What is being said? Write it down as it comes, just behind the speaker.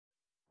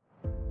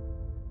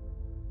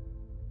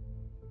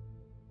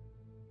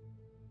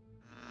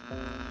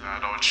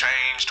world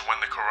changed when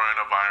the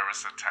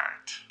coronavirus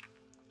attacked.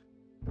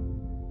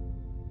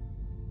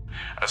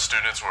 As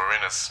students were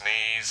in a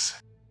sneeze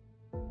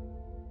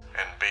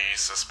and be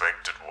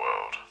suspected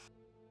world.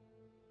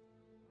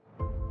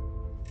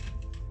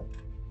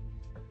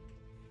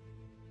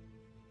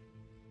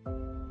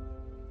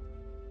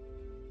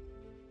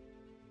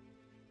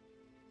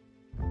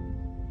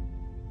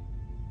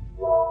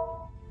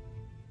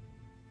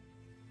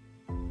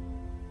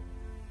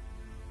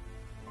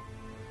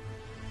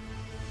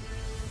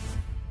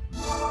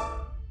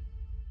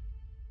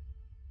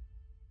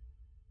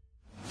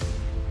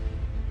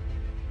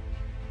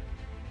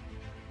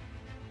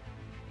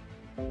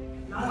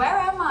 Where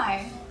am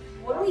I?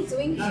 What are we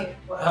doing here?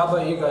 How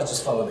about you guys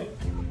just follow me?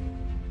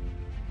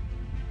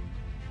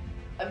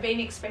 I've been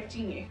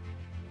expecting you.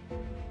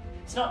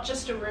 It's not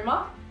just a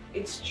rumour,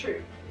 it's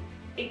true.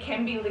 It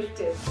can be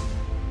lifted.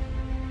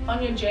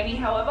 On your journey,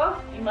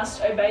 however, you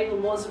must obey the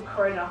laws of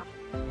Corona.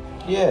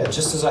 Yeah,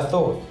 just as I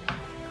thought.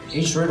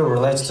 Each riddle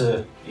relates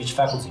to each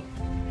faculty.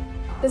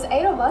 There's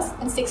 8 of us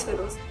and 6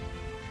 riddles.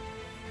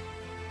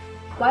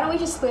 Why don't we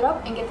just split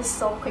up and get this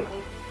solved quickly?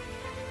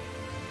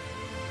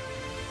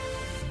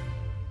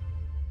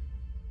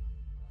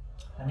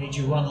 I need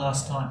you one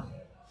last time.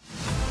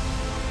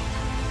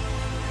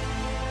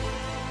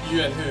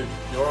 You and who?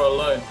 You're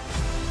alone.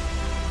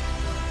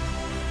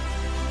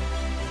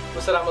 Who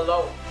said I'm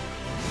alone?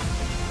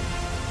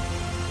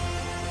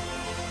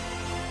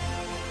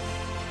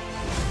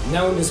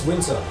 Now in this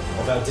winter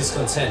of our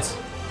discontent,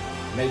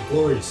 made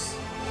glorious.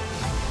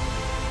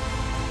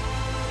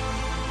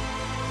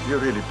 You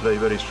really play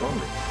very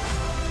strongly.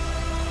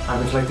 I've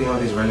been collecting all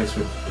these relics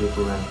with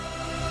people and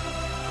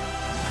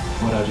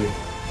what I do.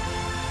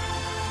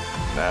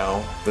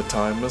 Now the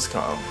time has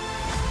come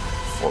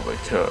for the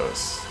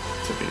curse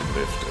to be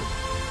lifted.